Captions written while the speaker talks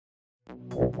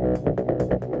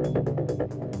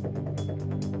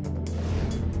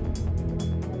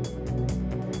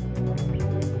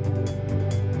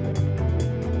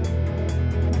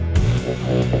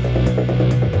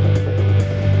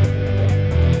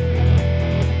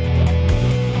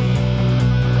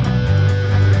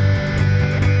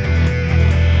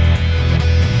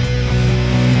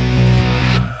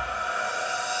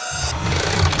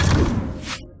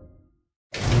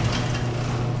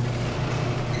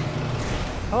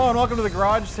Hello and welcome to the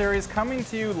Garage Series, coming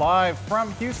to you live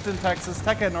from Houston, Texas,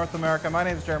 TechEd North America. My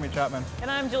name is Jeremy Chapman. And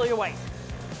I'm Julia White.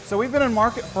 So we've been in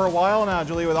market for a while now,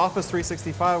 Julia, with Office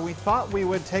 365. We thought we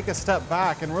would take a step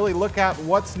back and really look at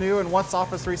what's new and what's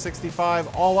Office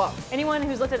 365 all up. Anyone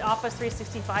who's looked at Office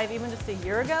 365 even just a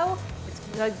year ago,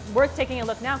 it's worth taking a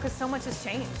look now because so much has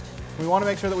changed. We want to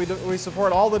make sure that we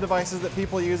support all the devices that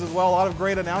people use as well. A lot of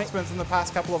great announcements in the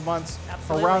past couple of months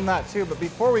around that too. But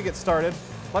before we get started,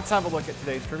 let's have a look at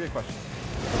today's trivia question.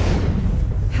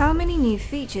 How many new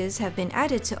features have been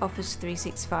added to Office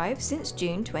 365 since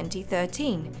June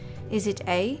 2013? Is it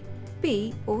A,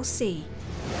 B, or C?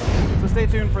 So stay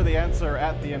tuned for the answer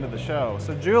at the end of the show.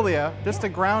 So Julia, just to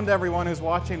ground everyone who's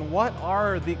watching, what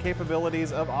are the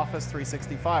capabilities of Office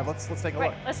 365? Let's take a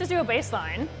look. Let's just do a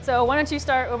baseline. So why don't you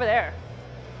start over there?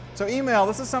 So email,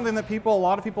 this is something that a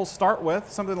lot of people start with,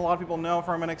 something a lot of people know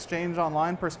from an Exchange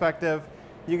Online perspective.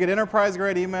 You get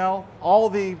enterprise-grade email, all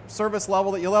the service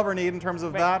level that you'll ever need in terms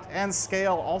of that, and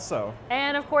scale also.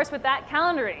 And of course with that,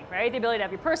 calendaring, right? The ability to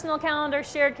have your personal calendar,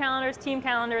 shared calendars, team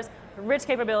calendars, rich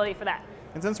capability for that.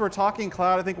 And since we're talking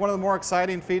cloud, I think one of the more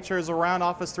exciting features around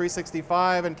Office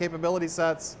 365 and capability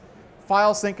sets,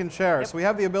 file sync and share. So we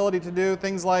have the ability to do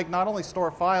things like not only store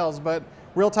files, but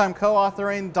real-time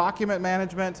co-authoring, document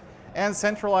management, and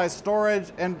centralized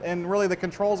storage, and really the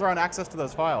controls around access to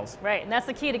those files. Right, and that's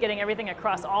the key to getting everything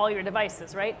across all your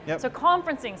devices, right? Yep. So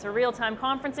conferencing, so real-time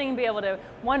conferencing, be able to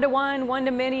one-to-one,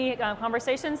 one-to-many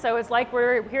conversations. So it's like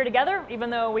we're here together, even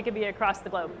though we could be across the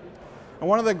globe. And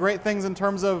one of the great things in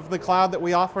terms of the cloud that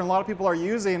we offer, and a lot of people are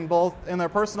using both in their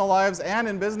personal lives and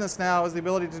in business now, is the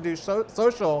ability to do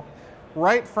social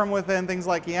right from within things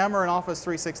like Yammer and Office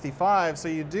 365. So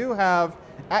you do have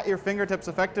at your fingertips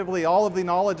effectively all of the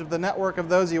knowledge of the network of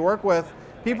those you work with,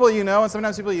 people you know, and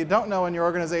sometimes people you don't know in your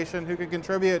organization who can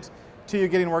contribute to you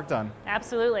getting work done.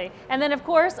 Absolutely. And then of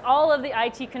course, all of the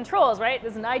IT controls, right?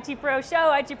 This is an IT Pro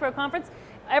show, IT Pro conference.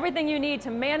 Everything you need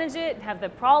to manage it, have the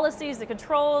policies, the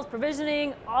controls,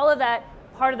 provisioning, all of that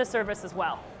part of the service as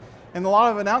well. And a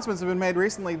lot of announcements have been made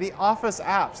recently, the Office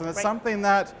apps, and it's something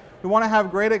that we want to have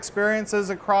great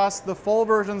experiences across the full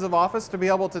versions of Office to be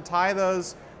able to tie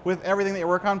those with everything that you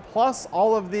work on, plus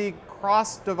all of the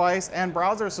cross-device and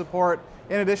browser support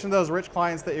in addition to those rich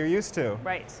clients that you're used to.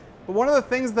 Right. But one of the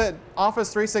things that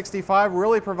Office 365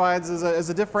 really provides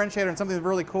as a differentiator and something that's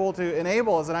really cool to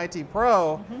enable as an IT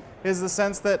pro is the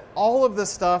sense that all of this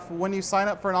stuff, when you sign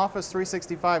up for an Office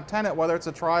 365 tenant, whether it's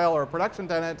a trial or a production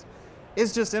tenant,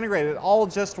 is just integrated. It all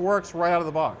just works right out of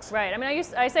the box. Right. I mean,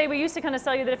 I say we used to kind of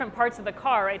sell you the different parts of the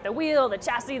car, right? The wheel, the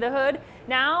chassis, the hood.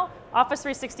 Now, Office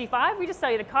 365, we just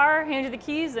sell you the car, hand you the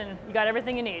keys, and you got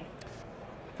everything you need.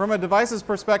 From a devices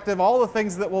perspective, all the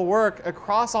things that will work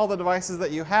across all the devices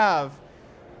that you have,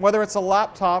 whether it's a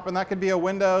laptop, and that could be a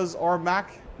Windows or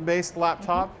Mac-based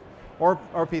laptop, or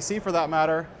PC for that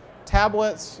matter,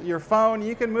 tablets, your phone,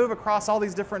 you can move across all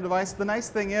these different devices. The nice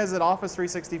thing is at Office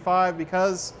 365,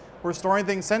 because we're storing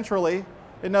things centrally,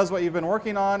 it knows what you've been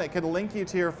working on, it can link you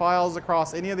to your files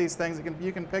across any of these things,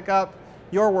 you can pick up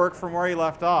your work from where you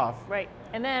left off. Right.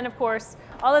 And then, of course,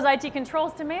 all those IT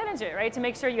controls to manage it, right? To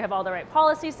make sure you have all the right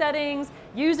policy settings,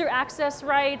 user access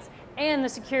rights, and the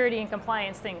security and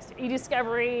compliance things.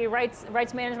 E-discovery, rights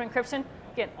management, encryption,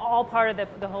 again, all part of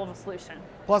the whole solution.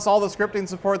 Plus all the scripting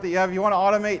support that you have. You want to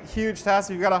automate huge tasks.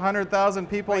 If you've got 100,000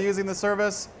 people using the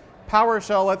service,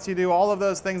 PowerShell lets you do all of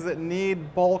those things that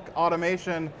need bulk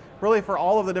automation, really for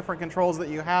all of the different controls that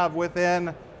you have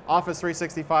within Office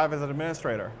 365 as an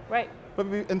administrator. Right. But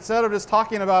instead of just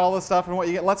talking about all this stuff and what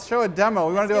you get, let's show a demo.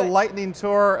 We want to do a lightning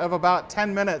tour of about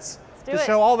 10 minutes to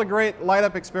show all the great light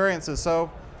up experiences. So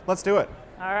let's do it.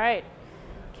 All right.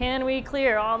 Can we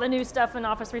clear all the new stuff in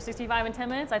Office 365 in 10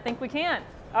 minutes? I think we can.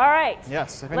 All right.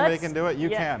 Yes, if anybody can do it, you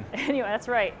can. Anyway, that's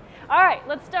right. All right,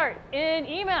 let's start in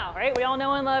email, right? We all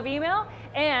know and love email.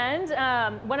 And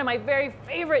one of my very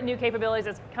favorite new capabilities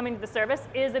that's coming to the service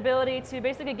is the ability to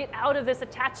basically get out of this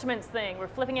attachments thing. We're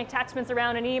flipping attachments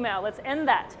around in email. Let's end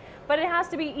that. But it has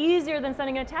to be easier than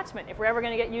sending an attachment if we're ever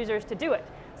going to get users to do it.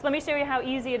 So let me show you how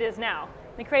easy it is now.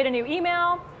 Let me create a new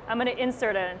email. I'm going to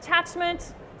insert an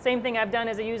attachment. Same thing I've done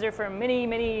as a user for many,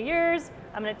 many years.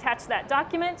 I'm going to attach that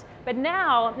document, but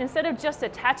now instead of just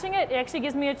attaching it, it actually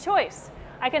gives me a choice.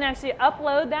 I can actually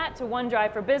upload that to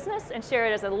OneDrive for Business and share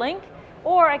it as a link,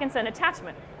 or I can send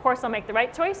attachment. Of course, I'll make the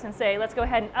right choice and say, let's go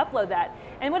ahead and upload that.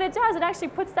 And what it does, it actually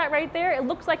puts that right there. It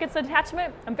looks like it's an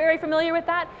attachment. I'm very familiar with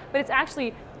that, but it's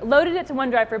actually loaded it to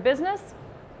OneDrive for Business.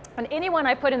 And anyone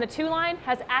I put in the to line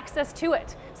has access to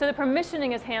it. So the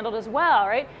permissioning is handled as well,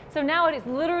 right? So now it is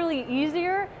literally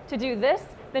easier to do this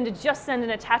than to just send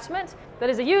an attachment. But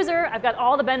as a user, I've got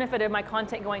all the benefit of my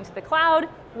content going to the cloud,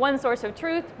 one source of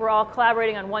truth, we're all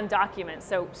collaborating on one document.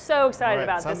 So excited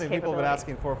about this capability. Something people have been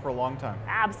asking for a long time.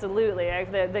 Absolutely.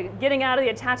 The getting out of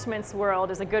the attachments world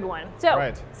is a good one.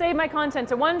 So save my content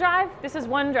to OneDrive. This is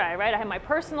OneDrive, right? I have my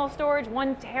personal storage,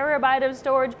 1 terabyte of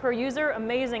storage per user,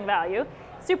 amazing value.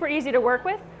 Super easy to work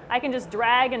with. I can just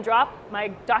drag and drop my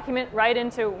document right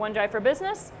into OneDrive for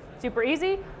Business. Super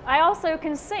easy. I also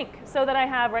can sync so that I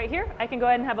have right here, I can go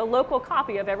ahead and have a local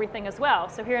copy of everything as well.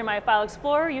 So here in my File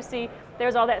Explorer, you see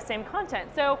there's all that same content.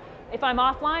 So if I'm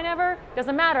offline ever,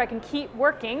 doesn't matter, I can keep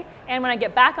working. And when I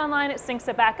get back online, it syncs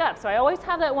it back up. So I always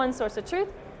have that one source of truth,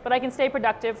 but I can stay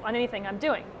productive on anything I'm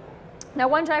doing. Now,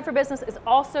 OneDrive for Business is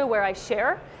also where I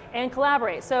share and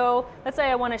collaborate. So let's say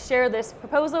I want to share this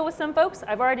proposal with some folks.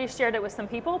 I've already shared it with some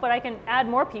people, but I can add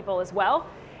more people as well.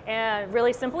 And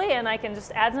really simply, and I can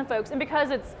just add some folks. And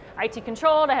because it's IT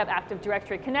controlled, I have Active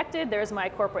Directory connected. There's my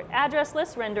corporate address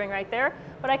list rendering right there,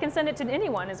 but I can send it to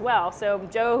anyone as well. So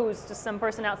Joe, who's just some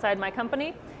person outside my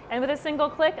company, and with a single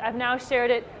click, I've now shared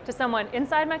it to someone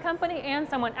inside my company and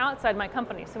someone outside my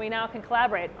company. So we now can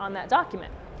collaborate on that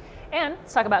document. And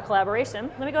let's talk about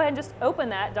collaboration. Let me go ahead and just open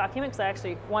that document because I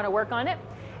actually want to work on it.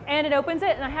 And it opens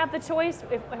it, and I have the choice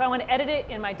if I want to edit it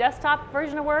in my desktop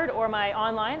version of Word or my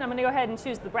online. I'm going to go ahead and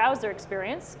choose the browser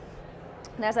experience.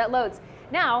 And as that loads,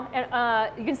 now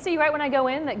you can see right when I go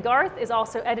in that Garth is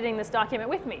also editing this document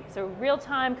with me. So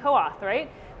real-time co-auth,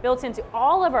 right? Built into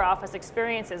all of our Office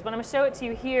experiences. But I'm going to show it to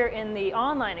you here in the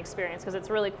online experience because it's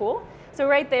really cool. So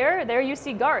right there you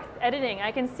see Garth editing.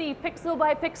 I can see pixel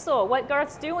by pixel what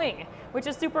Garth's doing, which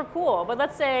is super cool. But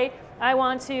let's say I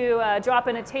want to drop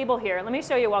in a table here. Let me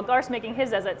show you while Garth's making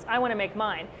his edits, I want to make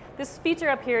mine. This feature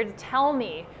up here to tell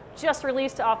me, just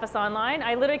released to Office Online,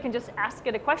 I literally can just ask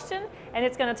it a question and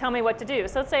it's going to tell me what to do.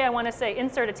 So let's say I want to say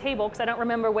insert a table because I don't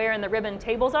remember where in the ribbon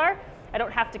tables are. I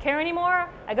don't have to care anymore.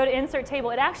 I go to insert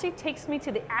table. It actually takes me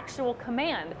to the actual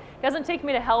command. It doesn't take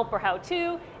me to help or how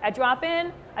to. I drop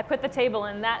in, I put the table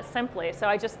in that simply. So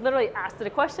I just literally asked it a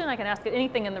question. I can ask it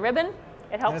anything in the ribbon.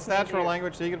 It helps. And it's natural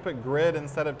language, so you can put grid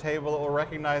instead of table. It will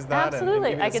recognize that.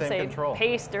 Absolutely. And I give you the could same say control.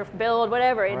 paste or build,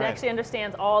 whatever. It actually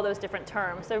understands all those different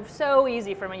terms. So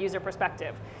easy from a user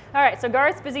perspective. All right, so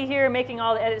Garth's busy here making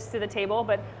all the edits to the table,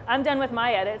 but I'm done with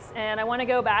my edits, and I want to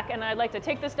go back, and I'd like to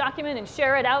take this document and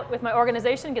share it out with my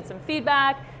organization, get some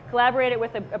feedback, collaborate it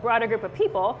with a broader group of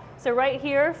people. So right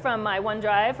here from my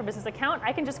OneDrive for Business account,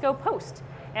 I can just go post.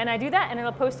 And I do that, and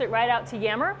it'll post it right out to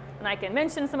Yammer, and I can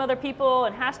mention some other people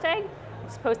and hashtag.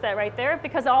 Just post that right there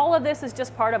because all of this is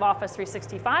just part of Office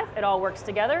 365. It all works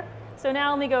together. So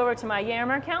now let me go over to my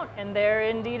Yammer account, and there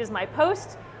indeed is my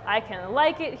post. I can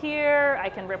like it here. I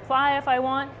can reply if I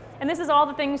want. And this is all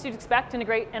the things you'd expect in a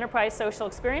great enterprise social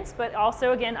experience, but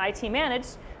also, again, IT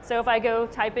managed. So if I go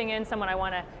typing in someone I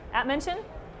want to mention,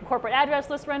 corporate address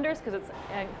list renders because it's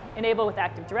enabled with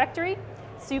Active Directory.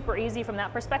 Super easy from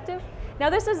that perspective. Now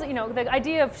this is, the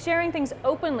idea of sharing things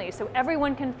openly so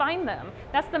everyone can find them.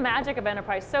 That's the magic of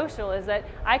Enterprise Social, is that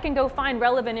I can go find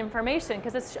relevant information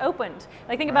because it's opened.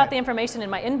 Like think about the information in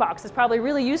my inbox. It's probably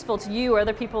really useful to you or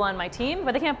other people on my team,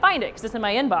 but they can't find it because it's in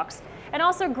my inbox. And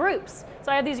also groups.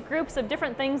 So I have these groups of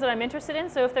different things that I'm interested in.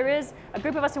 So if there is a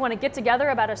group of us who want to get together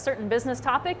about a certain business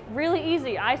topic, really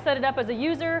easy. I set it up as a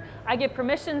user. I give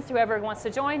permissions to whoever wants to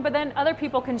join, but then other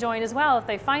people can join as well if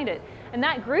they find it. And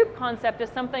that group concept is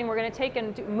something we're going to take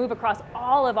and move across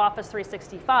all of Office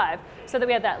 365 so that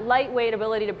we have that lightweight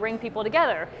ability to bring people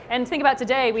together. And think about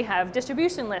today, we have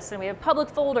distribution lists and we have public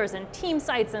folders and team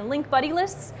sites and link buddy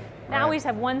lists. Now we just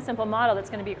have one simple model that's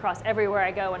going to be across everywhere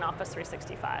I go in Office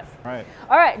 365. Right.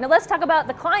 All right, now let's talk about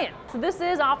the client. So this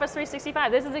is Office 365.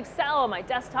 This is Excel, my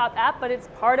desktop app, but it's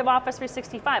part of Office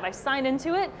 365. I signed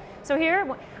into it. So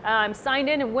here, I'm signed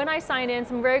in, and when I sign in,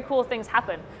 some very cool things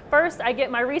happen. First, I get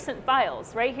my recent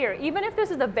files right here. Even if this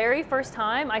is the very first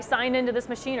time I signed into this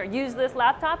machine or use this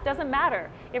laptop, doesn't matter.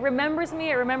 It remembers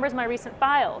me, it remembers my recent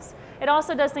files. It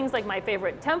also does things like my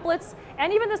favorite templates,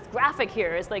 and even this graphic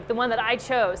here is like the one that I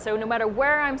chose. So no matter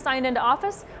where I'm signed into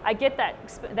Office, I get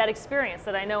that experience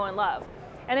that I know and love.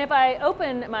 And if I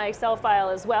open my Excel file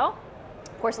as well,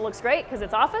 of course it looks great because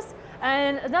it's Office,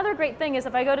 And another great thing is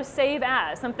if I go to save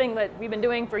as, something that we've been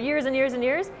doing for years and years and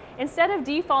years, instead of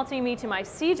defaulting me to my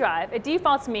C drive, it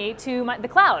defaults me to the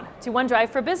cloud, to OneDrive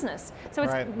for Business. So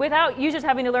it's without users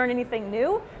having to learn anything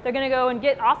new, they're going to go and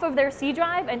get off of their C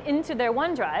drive and into their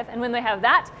OneDrive. And when they have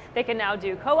that, they can now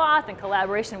do co-auth and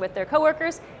collaboration with their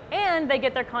coworkers, and they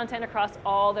get their content across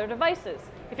all their devices.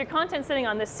 If your content's sitting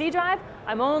on this C drive,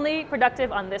 I'm only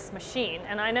productive on this machine.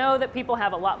 And I know that people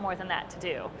have a lot more than that to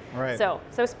do. Right. So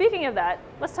speaking of that,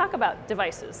 let's talk about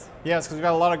devices. Yes, because we've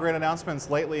got a lot of great announcements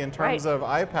lately in terms of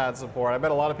iPad support. I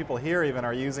bet a lot of people here even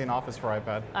are using Office for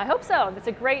iPad. I hope so. It's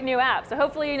a great new app. So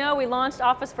hopefully you know we launched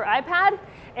Office for iPad.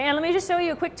 And let me just show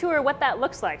you a quick tour of what that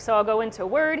looks like. So I'll go into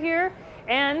Word here.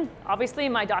 And obviously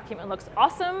my document looks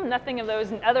awesome. Nothing of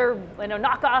those other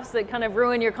knockoffs that kind of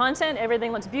ruin your content.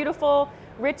 Everything looks beautiful.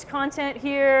 Rich content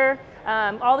here,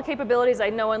 all the capabilities I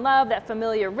know and love, that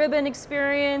familiar ribbon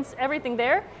experience, everything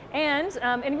there. And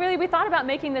really we thought about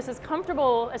making this as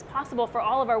comfortable as possible for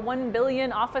all of our 1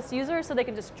 billion Office users so they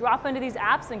can just drop into these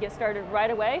apps and get started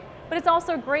right away. But it's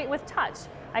also great with touch.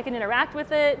 I can interact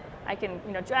with it, I can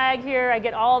drag here, I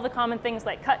get all the common things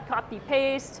like cut, copy,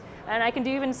 paste, and I can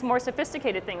do even some more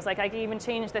sophisticated things, like I can even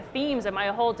change the themes of my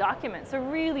whole document. So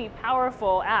really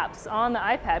powerful apps on the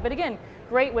iPad, but again,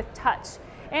 great with touch.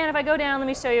 And if I go down, let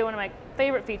me show you one of my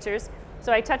favorite features.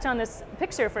 So I touch on this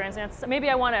picture, for instance. Maybe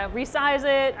I want to resize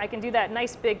it. I can do that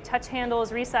nice big touch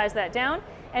handles, resize that down.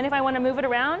 And if I want to move it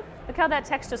around, look how that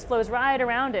text just flows right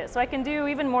around it. So I can do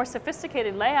even more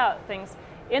sophisticated layout things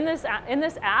in this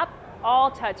app,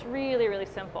 all touch, really, really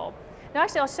simple. Now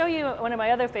actually, I'll show you one of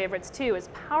my other favorites too, is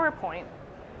PowerPoint.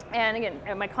 And again,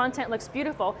 my content looks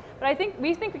beautiful, but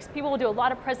we think people will do a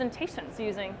lot of presentations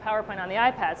using PowerPoint on the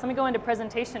iPad. So let me go into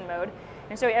presentation mode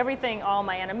and show you everything, all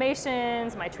my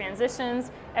animations, my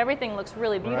transitions, everything looks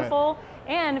really beautiful. Right.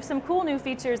 And some cool new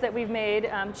features that we've made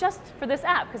just for this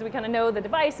app, because we kind of know the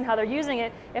device and how they're using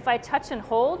it. If I touch and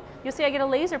hold, you'll see I get a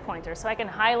laser pointer, so I can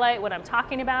highlight what I'm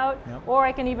talking about, or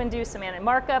I can even do some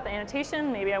markup,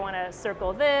 annotation. Maybe I want to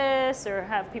circle this, or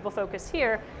have people focus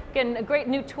here. Again, great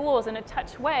new tools in a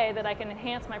touch way that I can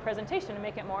enhance my presentation and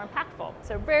make it more impactful.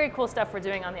 So very cool stuff we're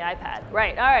doing on the iPad.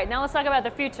 Right, all right, now let's talk about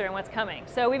the future and what's coming.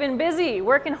 So we've been busy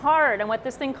working hard on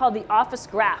this thing called the Office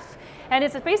Graph. And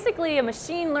it's basically a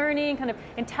machine learning kind of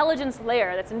intelligence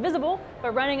layer that's invisible,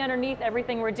 but running underneath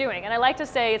everything we're doing. And I like to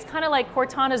say it's kind of like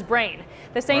Cortana's brain.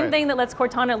 The same thing that lets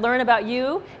Cortana learn about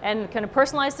you and kind of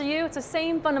personalize to you, it's the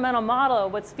same fundamental model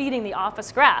of what's feeding the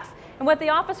Office Graph. And what the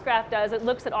Office Graph does, it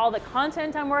looks at all the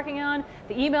content I'm working on,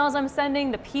 the emails I'm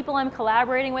sending, the people I'm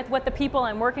collaborating with, what the people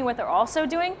I'm working with are also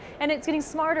doing, and it's getting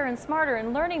smarter and smarter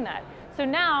and learning that. So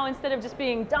now, instead of just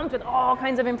being dumped with all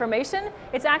kinds of information,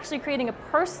 it's actually creating a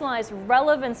personalized,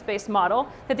 relevance-based model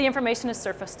that the information is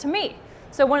surfaced to me.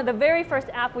 So one of the very first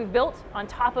app we've built on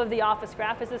top of the Office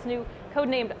Graph is this new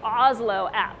codenamed Oslo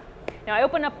app. Now I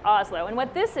open up Oslo, and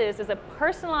what this is a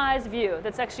personalized view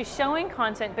that's actually showing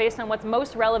content based on what's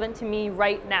most relevant to me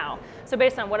right now. So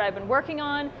based on what I've been working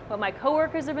on, what my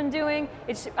coworkers have been doing,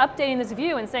 it's updating this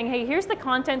view and saying, hey, here's the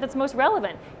content that's most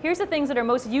relevant. Here's the things that are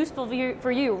most useful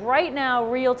for you right now,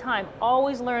 real time,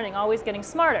 always learning, always getting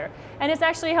smarter. And it's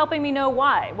actually helping me know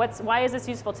why. Why is this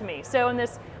useful to me? So in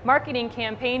this marketing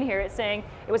campaign here, it's saying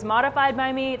it was modified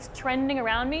by me, it's trending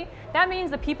around me. That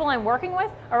means the people I'm working with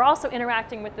are also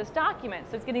interacting with this document.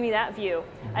 So it's getting me that view.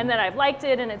 And then I've liked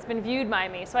it and it's been viewed by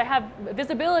me. So I have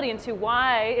visibility into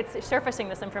why it's surfacing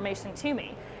this information to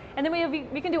me. And then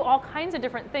we can do all kinds of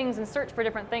different things and search for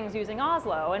different things using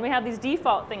Oslo. And we have these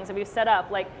default things that we've set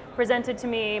up, like presented to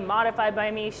me, modified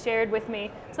by me, shared with me.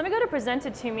 So let me go to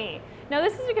presented to me. Now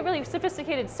this is a really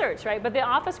sophisticated search, right? But the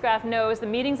Office Graph knows the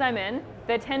meetings I'm in,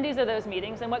 the attendees of those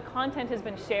meetings, and what content has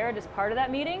been shared as part of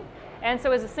that meeting. And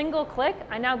so as a single click,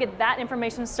 I now get that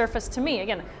information surfaced to me.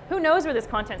 Again, who knows where this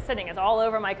content's sitting? It's all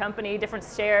over my company, different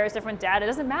shares, different data, it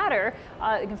doesn't matter.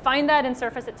 You can find that and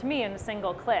surface it to me in a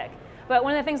single click. But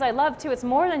one of the things I love too, it's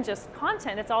more than just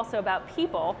content, it's also about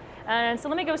people. And so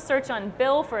let me go search on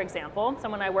Bill, for example,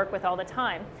 someone I work with all the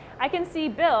time. I can see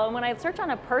Bill, and when I search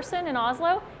on a person in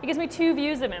Oslo, it gives me two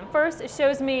views of him. First, it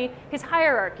shows me his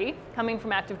hierarchy, coming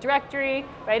from Active Directory,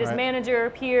 right? His manager,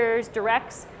 peers,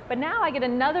 directs. But now I get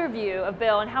another view of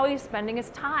Bill and how he's spending his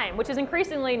time, which is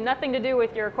increasingly nothing to do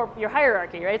with your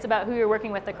hierarchy, right? It's about who you're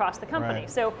working with across the company.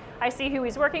 So I see who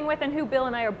he's working with and who Bill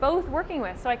and I are both working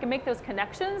with, so I can make those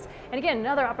connections. And again,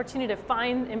 another opportunity to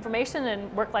find information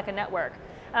and work like a network.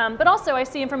 But also I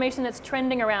see information that's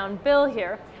trending around Bill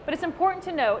here. But it's important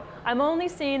to note, I'm only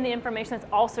seeing the information that's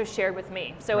also shared with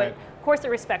me. So Right. of course, it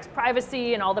respects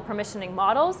privacy and all the permissioning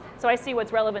models. So I see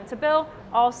what's relevant to Bill,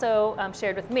 also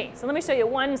shared with me. So let me show you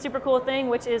one super cool thing,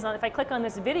 which is if I click on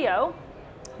this video,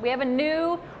 we have a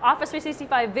new Office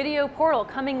 365 video portal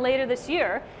coming later this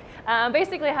year.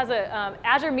 Basically, it has a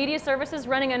Azure Media Services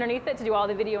running underneath it to do all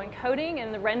the video encoding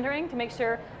and the rendering to make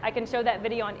sure I can show that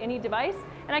video on any device.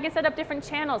 And I can set up different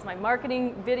channels, my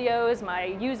marketing videos, my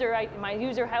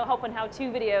user help and how-to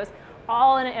videos,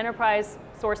 all in an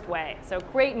enterprise-sourced way. So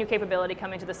great new capability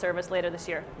coming to the service later this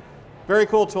year. Very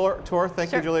cool tour.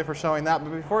 Thank you, Sure. Julia, for showing that.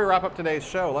 But before we wrap up today's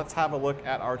show, let's have a look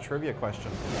at our trivia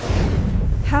question.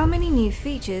 How many new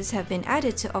features have been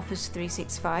added to Office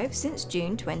 365 since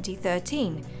June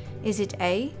 2013? Is it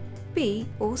A, B,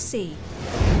 or C?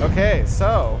 Okay,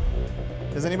 so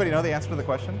does anybody know the answer to the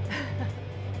question?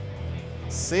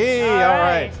 C, All all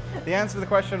right. right. The answer to the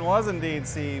question was indeed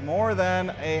C. More than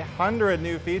 100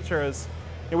 new features.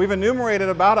 Yeah, we've enumerated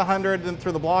about 100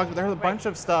 through the blog, but there's a bunch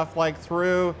of stuff like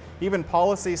through even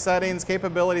policy settings,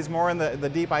 capabilities more in the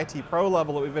deep IT Pro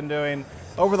level that we've been doing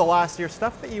over the last year,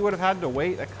 stuff that you would have had to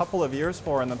wait a couple of years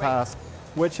for in the past,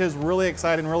 which is really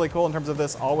exciting, really cool in terms of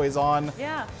this always-on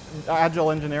Yeah.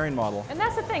 agile engineering model. And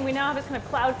that's the thing, we now have this kind of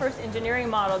cloud-first engineering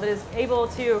model that is able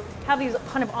to have these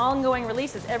kind of ongoing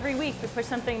releases. Every week we push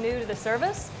something new to the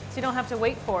service, so you don't have to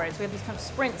wait for it. So we have these kind of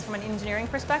sprints from an engineering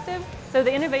perspective. So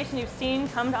the innovation you've seen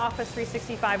come to Office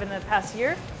 365 in the past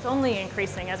year is only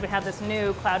increasing as we have this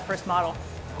new cloud-first model.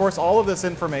 Of course, all of this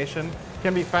information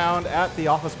can be found at the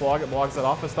Office blog at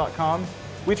blogs.office.com.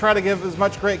 We try to give as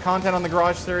much great content on the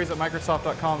Garage series at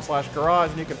Microsoft.com/garage,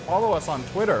 and you can follow us on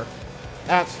Twitter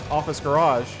at Office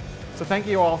Garage. So thank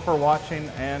you all for watching,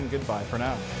 and goodbye for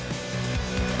now.